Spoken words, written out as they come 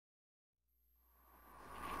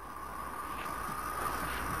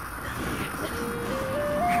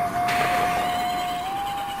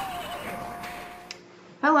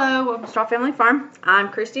Straw Family Farm. I'm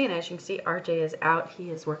Christy, and as you can see, RJ is out. He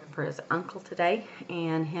is working for his uncle today,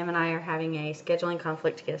 and him and I are having a scheduling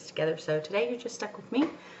conflict to get us together. So today you're just stuck with me.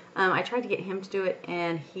 I tried to get him to do it,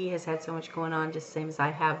 and he has had so much going on, just the same as I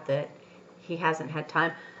have, that he hasn't had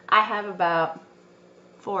time. I have about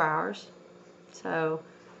 4 hours, so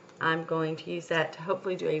I'm going to use that to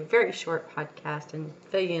hopefully do a very short podcast and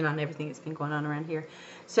fill you in on everything that's been going on around here.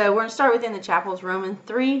 So we're going to start within the chapels, Romans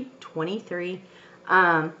 3:23.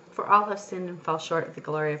 For all have sinned and fall short of the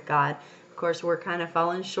glory of God. Of course, we're kind of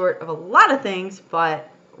falling short of a lot of things,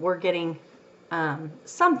 but we're getting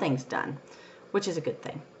some things done, which is a good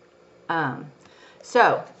thing.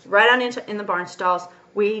 So right on in the barn stalls,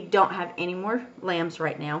 we don't have any more lambs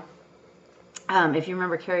right now. If you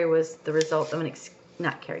remember, Carrie was the result of an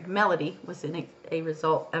Melody was a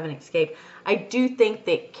result of an escape. I do think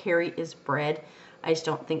that Carrie is bred. I just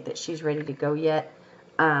don't think that she's ready to go yet.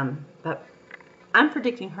 But I'm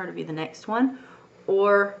predicting her to be the next one.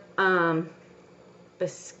 Or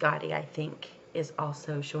Biscotti, I think, is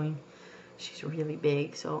also showing she's really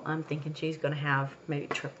big. So I'm thinking she's going to have maybe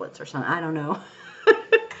triplets or something. I don't know.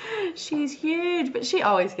 She's huge, but she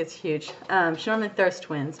always gets huge. She normally throws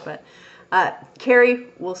twins. But Carrie,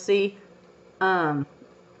 we'll see. There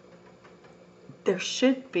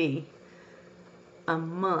should be a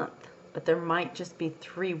month, but there might just be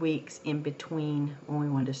 3 weeks in between when we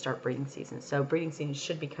want to start breeding season. So breeding season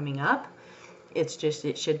should be coming up. It's just,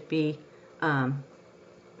 it should be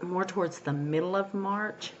more towards the middle of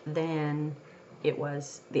March than it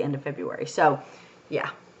was the end of February. So, yeah.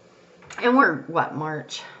 And we're, what,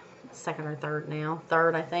 March 2nd or 3rd now?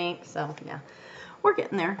 3rd, I think. So, yeah. We're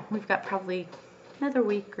getting there. We've got probably another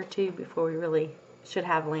week or two before we really should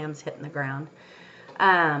have lambs hitting the ground.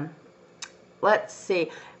 Let's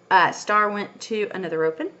see. Star went to another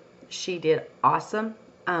open. She did awesome.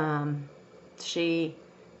 She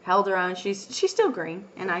held her own. She's still green,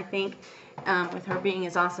 and I think with her being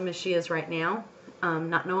as awesome as she is right now,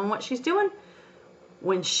 not knowing what she's doing,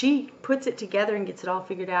 when she puts it together and gets it all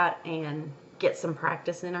figured out and gets some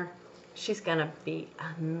practice in her, she's gonna be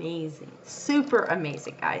amazing. Super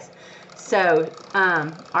amazing, guys. So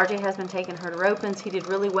RJ has been taking her to opens. He did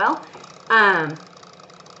really well.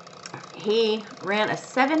 He ran a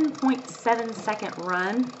 7.7 second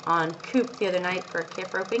run on Coop the other night for a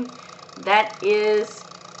calf roping. That is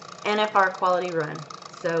NFR quality run.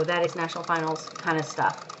 So that is national finals kind of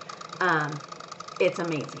stuff. It's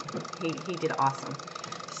amazing. He did awesome.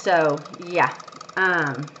 So yeah,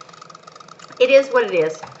 it is what it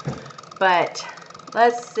is. But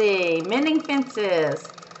let's see, mending fences.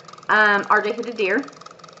 RJ hit a deer.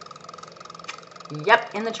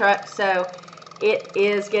 Yep, in the truck. So it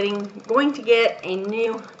is going to get a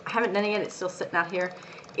new, I haven't done it yet, it's still sitting out here.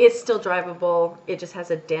 It's still drivable. It just has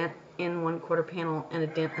a dent in one quarter panel and a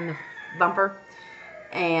dent in the bumper.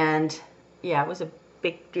 And yeah, it was a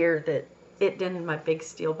big deer that it dented my big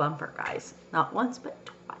steel bumper, guys. Not once, but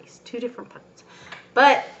twice. 2 different parts.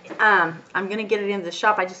 But I'm going to get it into the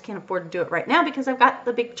shop. I just can't afford to do it right now because I've got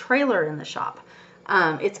the big trailer in the shop.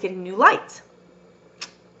 It's getting new lights.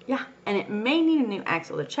 Yeah, and it may need a new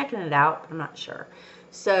axle. They're checking it out, but I'm not sure.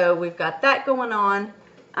 So we've got that going on.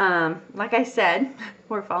 Like I said,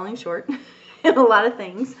 we're falling short in a lot of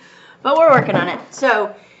things, but we're working on it.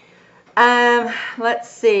 So let's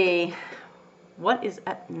see. What is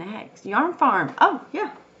up next? Yarn Farm. Oh,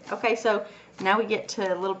 yeah. Okay, so now we get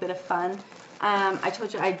to a little bit of fun. I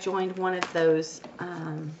told you I joined one of those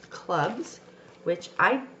clubs, which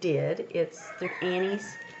I did. It's through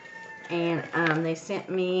Annie's. And they sent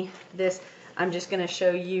me this. I'm just going to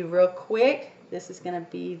show you real quick. This is going to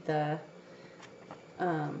be the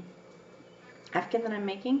Afghan that I'm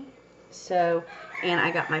making. So, and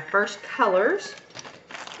I got my first colors.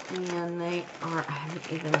 And they are, I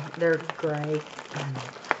haven't even, they're gray.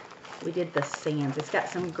 We did the sands. It's got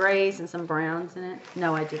some grays and some browns in it.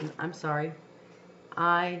 No, I didn't. I'm sorry.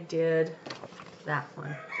 I did that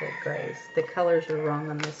one, the grays. The colors are wrong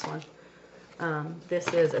on this one. This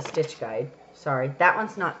is a stitch guide. Sorry, that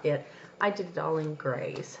one's not it. I did it all in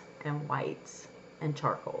grays and whites and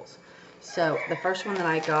charcoals. So the first one that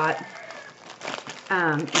I got,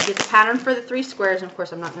 you get the pattern for the 3 squares, and of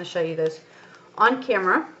course I'm not going to show you those on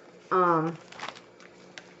camera.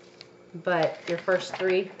 But your first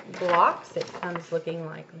 3 blocks, it comes looking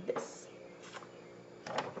like this.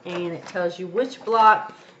 And it tells you which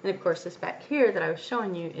block, and of course this back here that I was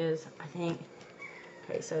showing you is, I think,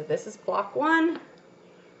 okay, so this is block 1.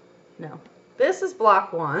 No, this is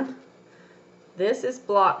block 1. This is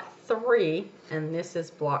block 3, and this is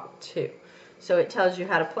block 2. So it tells you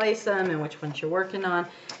how to place them and which ones you're working on.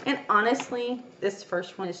 And honestly, this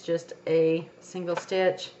first one is just a single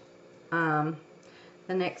stitch. The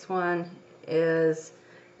next one is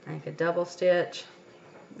like a double stitch.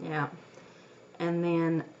 Yeah. And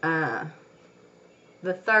then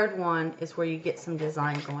the third one is where you get some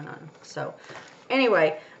design going on. So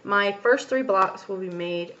anyway, my first 3 blocks will be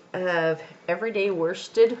made of everyday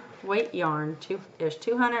worsted weight yarn. There's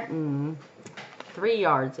 203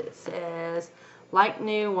 yards. It says like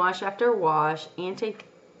new, wash after wash,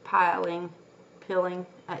 anti-piling, pilling,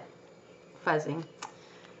 fuzzing.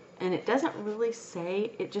 And it doesn't really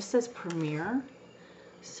say, it just says Premier.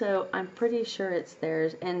 So I'm pretty sure it's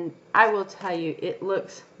theirs. And I will tell you, it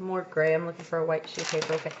looks more gray. I'm looking for a white sheet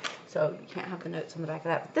paper. Okay, so you can't have the notes on the back of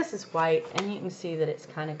that. But this is white, and you can see that it's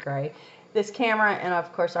kind of gray. This camera, and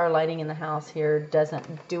of course our lighting in the house here, doesn't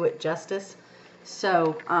do it justice.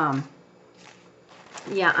 So,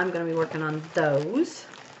 yeah, I'm going to be working on those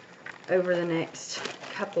over the next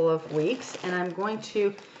couple of weeks. And I'm going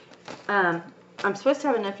to... I'm supposed to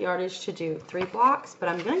have enough yardage to do 3 blocks, but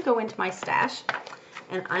I'm going to go into my stash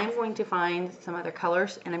and I'm going to find some other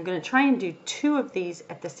colors, and I'm going to try and do 2 of these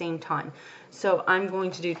at the same time. So I'm going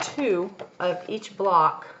to do 2 of each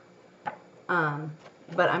block, but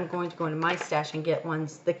I'm going to go into my stash and get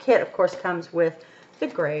ones. The kit, of course, comes with the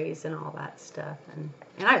grays and all that stuff, and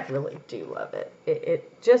I really do love it.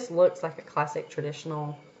 It just looks like a classic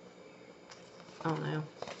traditional, I don't know,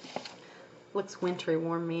 looks wintry,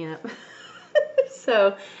 warm me up.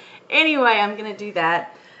 So anyway, I'm going to do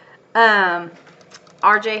that.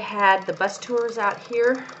 RJ had the bus tours out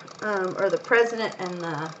here, or the president and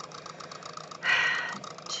the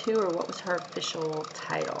tour. What was her official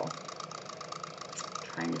title? I'm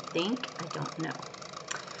trying to think. I don't know.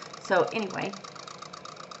 So anyway,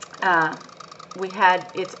 we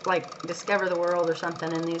had, it's like Discover the World or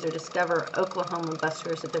something, and these are Discover Oklahoma bus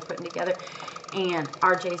tours that they're putting together. And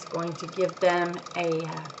RJ's going to give them a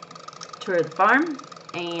tour of the farm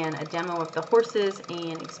and a demo of the horses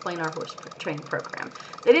and explain our horse training program.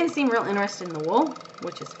 They didn't seem real interested in the wool,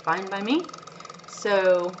 which is fine by me.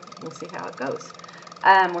 So we'll see how it goes.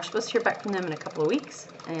 We're supposed to hear back from them in a couple of weeks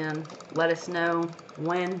and let us know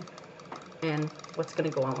when and what's going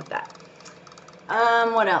to go on with that.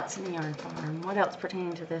 What else in the yarn farm? What else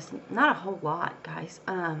pertaining to this? Not a whole lot, guys.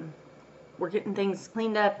 We're getting things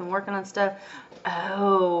cleaned up and working on stuff.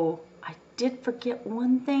 Oh, I did forget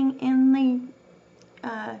one thing in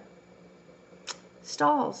the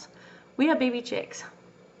stalls. We have baby chicks.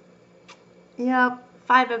 Yep,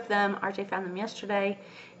 5 of them. RJ found them yesterday.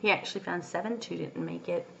 He actually found 7. 2 didn't make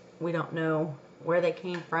it. We don't know where they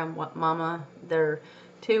came from, what mama.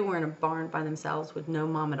 2 were in a barn by themselves with no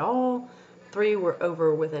mom at all. 3 were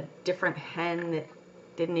over with a different hen that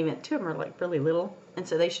didn't even, 2 of them are like really little, and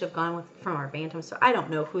so they should have gone from our bantam. So I don't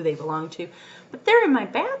know who they belong to, but they're in my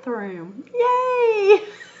bathroom. Yay!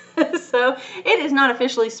 So it is not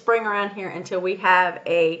officially spring around here until we have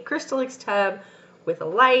a Crystalix tub with a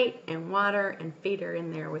light and water and feeder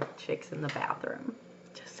in there with chicks in the bathroom.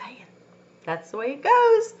 Just saying. That's the way it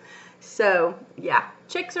goes. So yeah,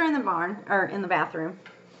 chicks are in the barn, or in the bathroom.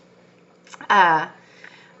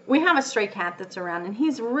 We have a stray cat that's around, and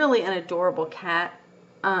he's really an adorable cat.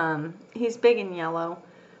 He's big and yellow,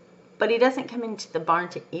 but he doesn't come into the barn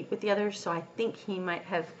to eat with the others, so I think he might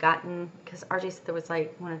have gotten, because RJ said there was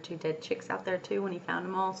like 1 or 2 dead chicks out there too when he found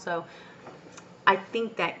them all, so I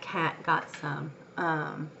think that cat got some.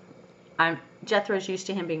 Jethro's used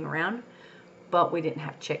to him being around, but we didn't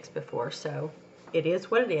have chicks before, so it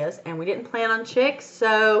is what it is, and we didn't plan on chicks,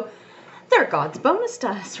 so they're God's bonus to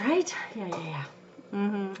us, right? Yeah.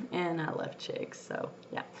 And I love chicks, so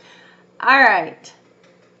yeah. All right.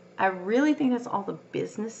 I really think that's all the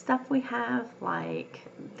business stuff we have, like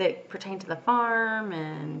that pertain to the farm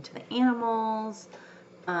and to the animals.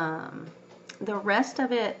 The rest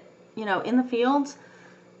of it, you know, in the fields,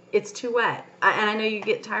 it's too wet. And I know you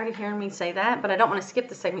get tired of hearing me say that, but I don't want to skip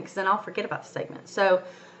the segment because then I'll forget about the segment. So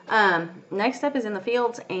next up is in the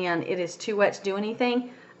fields, and it is too wet to do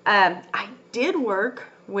anything. I did work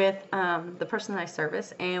with the person that I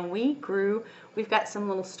service, and we've got some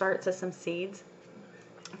little starts of some seeds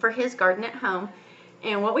for his garden at home.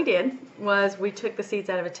 And what we did was we took the seeds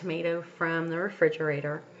out of a tomato from the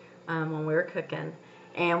refrigerator when we were cooking,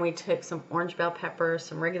 and we took some orange bell pepper,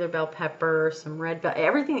 some regular bell pepper, some red bell,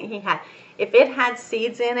 everything that he had. If it had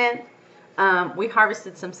seeds in it, we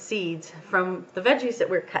harvested some seeds from the veggies that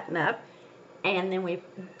we were cutting up, and then we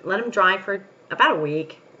let them dry for about a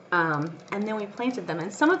week, and then we planted them,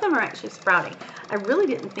 and some of them are actually sprouting. I really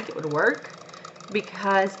didn't think it would work,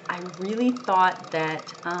 because I really thought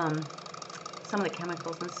that some of the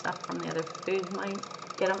chemicals and stuff from the other food might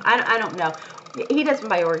get them. I don't know. He doesn't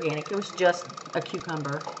buy organic. It was just a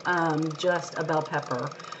cucumber, just a bell pepper.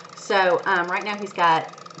 So right now he's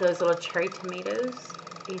got those little cherry tomatoes.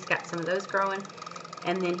 He's got some of those growing.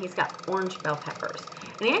 And then he's got orange bell peppers.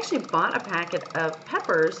 And he actually bought a packet of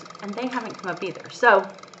peppers, and they haven't come up either. So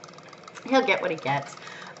he'll get what he gets.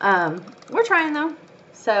 We're trying, though.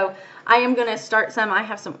 So I am going to start some. I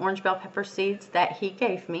have some orange bell pepper seeds that he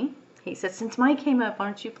gave me. He said, since mine came up, why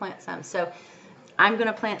don't you plant some? So I'm going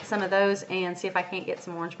to plant some of those and see if I can't get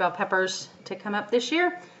some orange bell peppers to come up this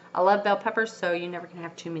year. I love bell peppers, so you never can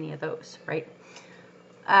have too many of those, right?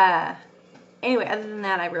 Anyway, other than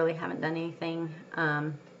that, I really haven't done anything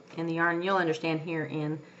in the yard. You'll understand here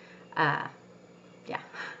in,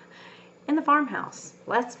 in the farmhouse.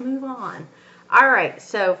 Let's move on. All right,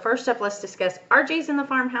 so first up, let's discuss RJ's in the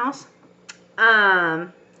farmhouse.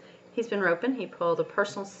 He's been roping. He pulled a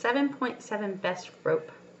personal 7.7 best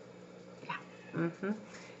rope. Yeah.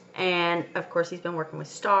 And, of course, he's been working with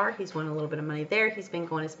Star. He's won a little bit of money there. He's been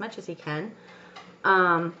going as much as he can.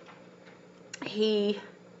 He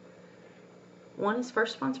won his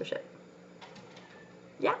first sponsorship.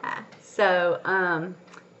 Yeah. So,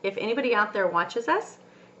 if anybody out there watches us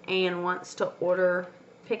and wants to order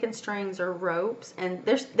pick and strings or ropes, and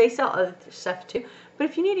they sell other stuff too, but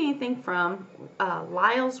if you need anything from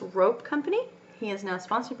Lyle's Rope Company, he is now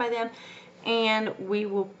sponsored by them, and we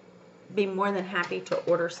will be more than happy to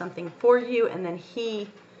order something for you. And then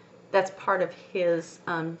that's part of his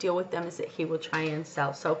deal with them, is that he will try and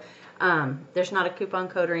sell. So there's not a coupon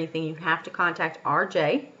code or anything. You have to contact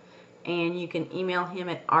RJ, and you can email him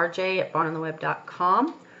at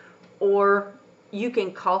rj@barnontheweb.com, or you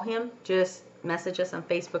can call him. Just message us on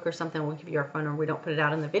Facebook or something. We'll give you our phone number. We don't put it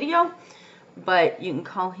out in the video, but you can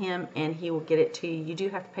call him and he will get it to you. You do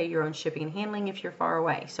have to pay your own shipping and handling if you're far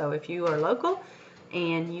away. So if you are local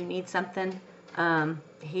and you need something,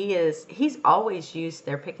 he's always used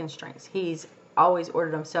their pick and strings. He's always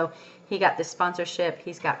ordered them. So he got this sponsorship.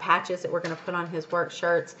 He's got patches that we're going to put on his work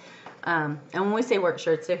shirts. And when we say work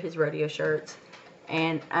shirts, they're his rodeo shirts.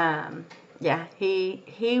 And yeah,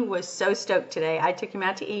 he was so stoked today. I took him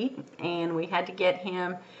out to eat, and we had to get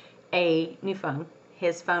him a new phone.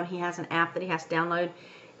 His phone, he has an app that he has to download,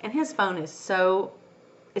 and his phone is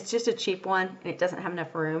it's just a cheap one, and it doesn't have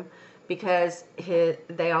enough room, because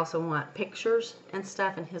they also want pictures and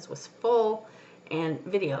stuff, and his was full. And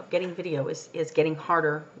getting video is getting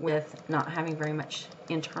harder with not having very much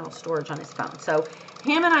internal storage on his phone. So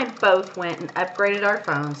him and I both went and upgraded our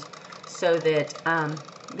phones so that,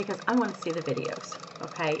 because I want to see the videos,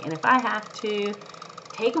 okay? And if I have to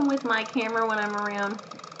take them with my camera when I'm around,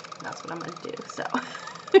 that's what I'm going to do. So,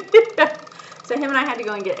 so him and I had to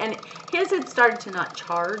go and and his had started to not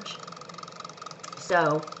charge.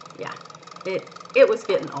 So, yeah, it was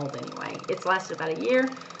getting old anyway. It's lasted about a year.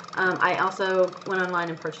 I also went online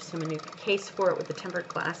and purchased him a new case for it with the tempered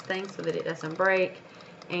glass thing so that it doesn't break,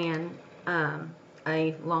 and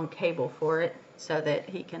a long cable for it so that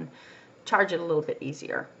he can charge it a little bit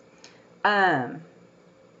easier. Yeah,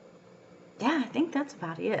 I think that's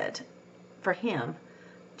about it for him.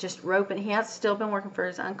 Just roping. He has still been working for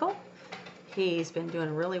his uncle. He's been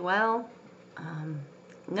doing really well.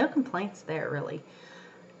 No complaints there, really.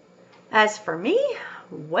 As for me,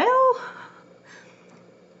 well,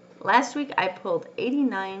 last week I pulled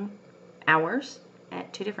 89 hours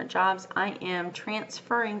at 2 different jobs. I am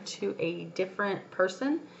transferring to a different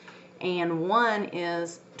person, and one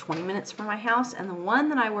is 20 minutes from my house, and the one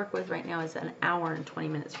that I work with right now is an hour and 20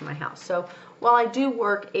 minutes from my house. So while I do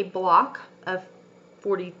work a block of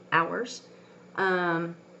 40 hours,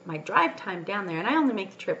 my drive time down there, and I only make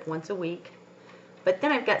the trip once a week, but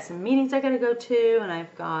then I've got some meetings I got to go to, and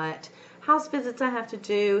I've got house visits I have to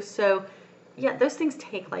do. So yeah, those things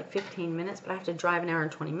take like 15 minutes, but I have to drive an hour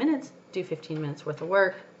and 20 minutes, do 15 minutes worth of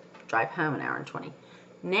work, drive home an hour and 20.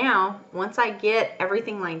 Now, once I get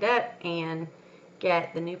everything lined up and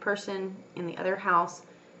get the new person in the other house,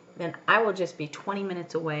 then I will just be 20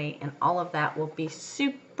 minutes away, and all of that will be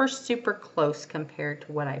super, super close compared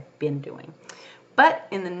to what I've been doing. But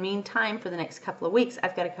in the meantime, for the next couple of weeks,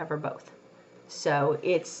 I've got to cover both. So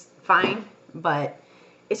it's fine, but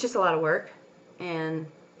it's just a lot of work. And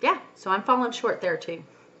yeah, so I'm falling short there too.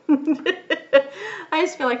 I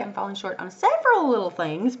just feel like I'm falling short on several little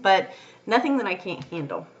things, but nothing that I can't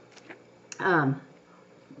handle. I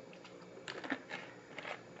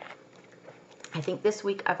think this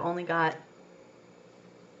week I've only got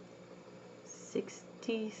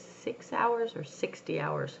 66 hours or 60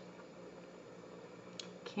 hours.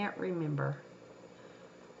 Can't remember.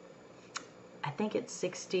 I think it's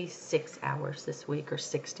 66 hours this week, or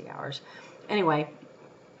 60 hours. Anyway,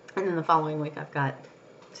 and then the following week I've got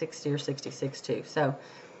 60 or 66 too. So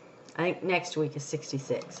I think next week is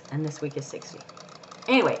 66, and this week is 60.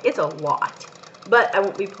 Anyway, it's a lot. But I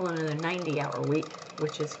won't be pulling another 90-hour week,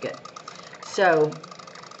 which is good. So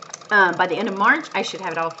by the end of March, I should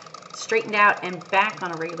have it all straightened out and back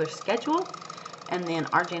on a regular schedule. And then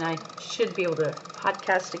RJ and I should be able to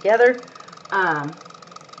podcast together.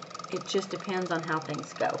 It just depends on how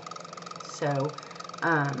things go. So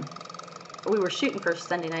we were shooting for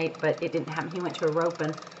Sunday night, but it didn't happen. He went to a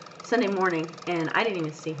roping Sunday morning, and I didn't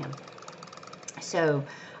even see him. So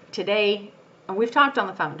today, and we've talked on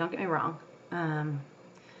the phone, don't get me wrong.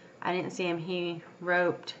 I didn't see him. He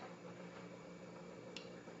roped.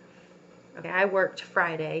 Okay, I worked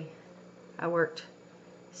Friday. I worked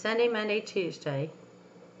Sunday, Monday, Tuesday.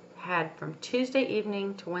 Had from Tuesday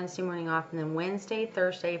evening to Wednesday morning off, and then Wednesday,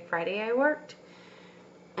 Thursday, Friday I worked.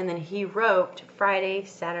 And then he roped Friday,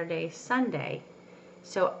 Saturday, Sunday.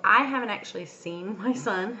 So I haven't actually seen my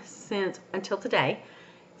son until today,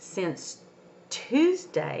 since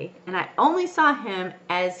Tuesday, and I only saw him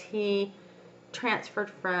as he transferred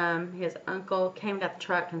from his uncle, came, got the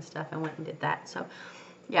truck and stuff, and went and did that. So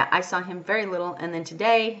yeah, I saw him very little. And then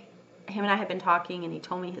today, him and I had been talking, and he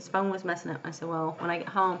told me his phone was messing up. I said, well, when I get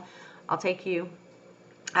home, I'll take you.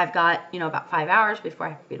 I've got, about 5 hours before I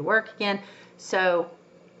have to be to work again. So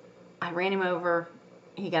I ran him over.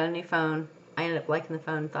 He got a new phone. I ended up liking the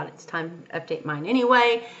phone, thought it's time to update mine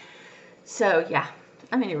anyway. So yeah,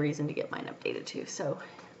 I mean, a reason to get mine updated too. So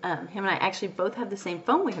him and I actually both have the same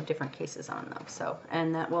phone. We have different cases on them. So,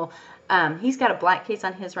 and that will, he's got a black case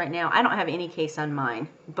on his right now. I don't have any case on mine,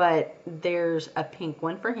 but there's a pink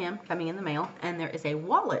one for him coming in the mail, and there is a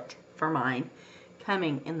wallet for mine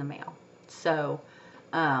coming in the mail. So,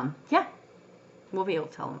 yeah, we'll be able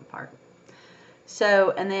to tell them apart.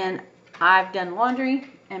 So, and then I've done laundry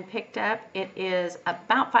and picked up. It is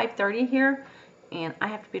about 5:30 here, and I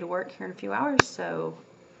have to be to work here in a few hours. So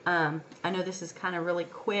I know this is kind of really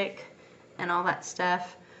quick and all that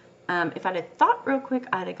stuff. If I'd have thought real quick,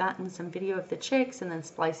 I'd have gotten some video of the chicks and then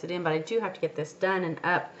spliced it in, but I do have to get this done and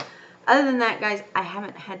up. Other than that, guys, I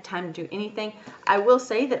haven't had time to do anything. I will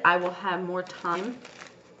say that I will have more time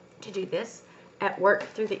to do this at work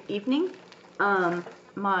through the evening.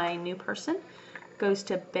 My new person goes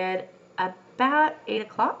to bed about 8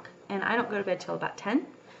 o'clock, and I don't go to bed till about 10.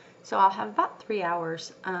 So I'll have about 3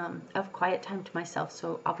 hours of quiet time to myself,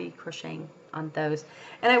 so I'll be crocheting on those.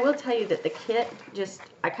 And I will tell you that the kit,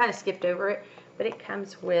 I kind of skipped over it, but it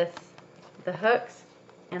comes with the hooks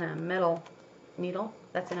and a metal needle.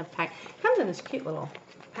 That's in a pack. It comes in this cute little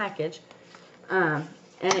package. And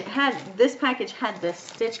this package had this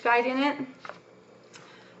stitch guide in it,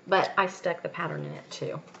 but I stuck the pattern in it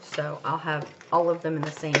too. So I'll have all of them in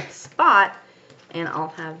the same spot, and I'll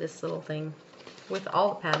have this little thing with all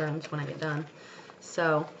the patterns when I get done.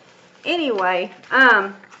 So anyway,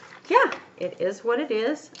 yeah, it is what it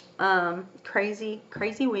is. Crazy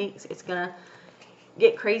weeks. It's gonna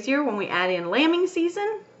get crazier when we add in lambing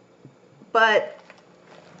season, but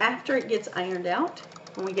after it gets ironed out,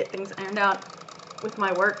 when we get things ironed out with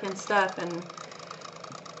my work and stuff and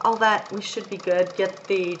all that, we should be good. Get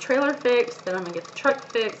the trailer fixed, then I'm gonna get the truck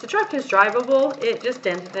fixed. The truck is drivable, it just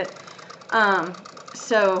dented it.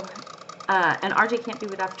 And RJ can't be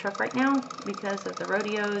without the truck right now because of the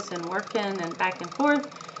rodeos and working and back and forth.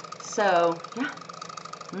 So, yeah.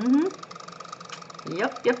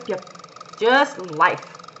 Yep. Just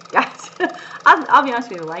life. Guys, I'll be honest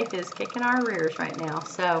with you, life is kicking our rears right now.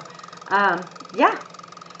 So, yeah.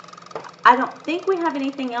 I don't think we have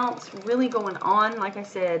anything else really going on. Like I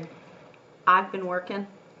said, I've been working.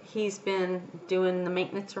 He's been doing the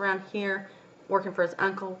maintenance around here, working for his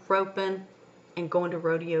uncle, roping, and going to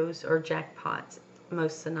rodeos or jackpots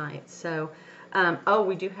most of the nights. So, oh,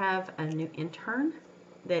 we do have a new intern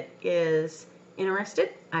that is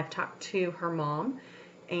interested. I've talked to her mom,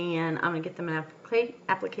 and I'm going to get them an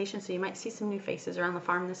application, so you might see some new faces around the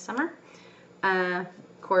farm this summer. Of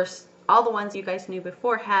course, all the ones you guys knew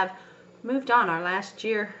before have moved on. Our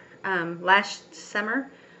last summer,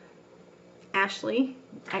 Ashley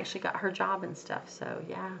actually got her job and stuff. So,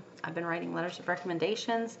 yeah, I've been writing letters of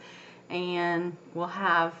recommendations, and we'll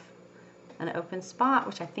have an open spot,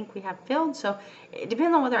 which I think we have filled. So it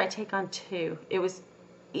depends on whether I take on two. It was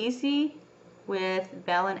easy with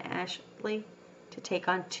Belle and Ashley to take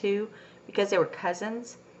on two because they were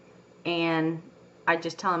cousins, and I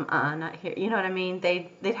just tell them, not here. You know what I mean?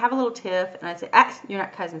 They'd have a little tiff, and I'd say, you're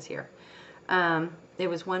not cousins here. There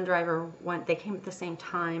was one driver, they came at the same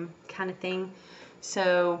time kind of thing.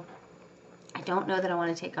 So I don't know that I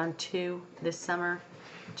want to take on two this summer,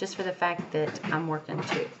 just for the fact that I'm working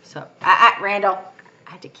too. So, Randall,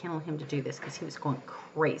 I had to kennel him to do this because he was going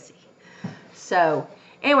crazy. So,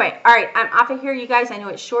 anyway, all right, I'm off of here, you guys. I know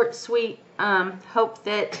it's short, sweet. Hope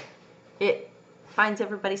that it finds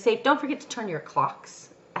everybody safe. Don't forget to turn your clocks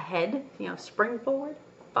ahead. You know, spring forward,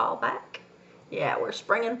 fall back. Yeah, we're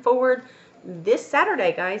springing forward this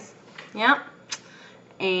Saturday, guys. Yeah.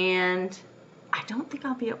 And I don't think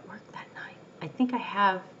I'll be at work that night. I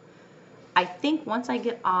think once I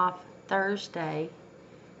get off Thursday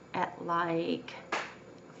at like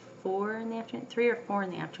 4 in the afternoon, 3 or 4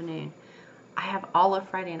 in the afternoon, I have all of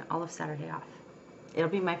Friday and all of Saturday off. It'll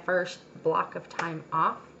be my first block of time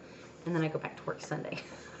off, and then I go back to work Sunday.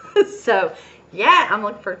 So, yeah, I'm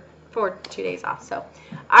looking forward to 2 days off. So,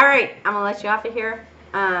 all right, I'm going to let you off of here.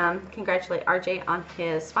 Congratulate RJ on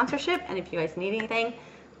his sponsorship, and if you guys need anything,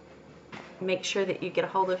 make sure that you get a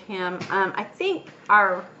hold of him. I think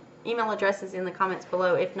our email address is in the comments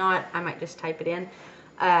below. If not, I might just type it in.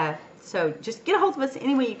 So just get a hold of us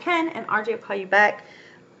any way you can, and RJ will call you back.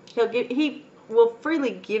 He will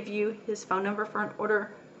freely give you his phone number for an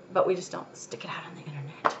order, but we just don't stick it out on the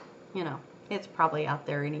internet. You know, it's probably out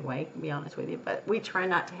there anyway, to be honest with you, but we try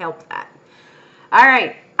not to help that. All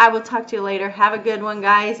right, I will talk to you later. Have a good one,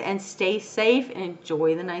 guys, and stay safe and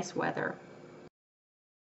enjoy the nice weather.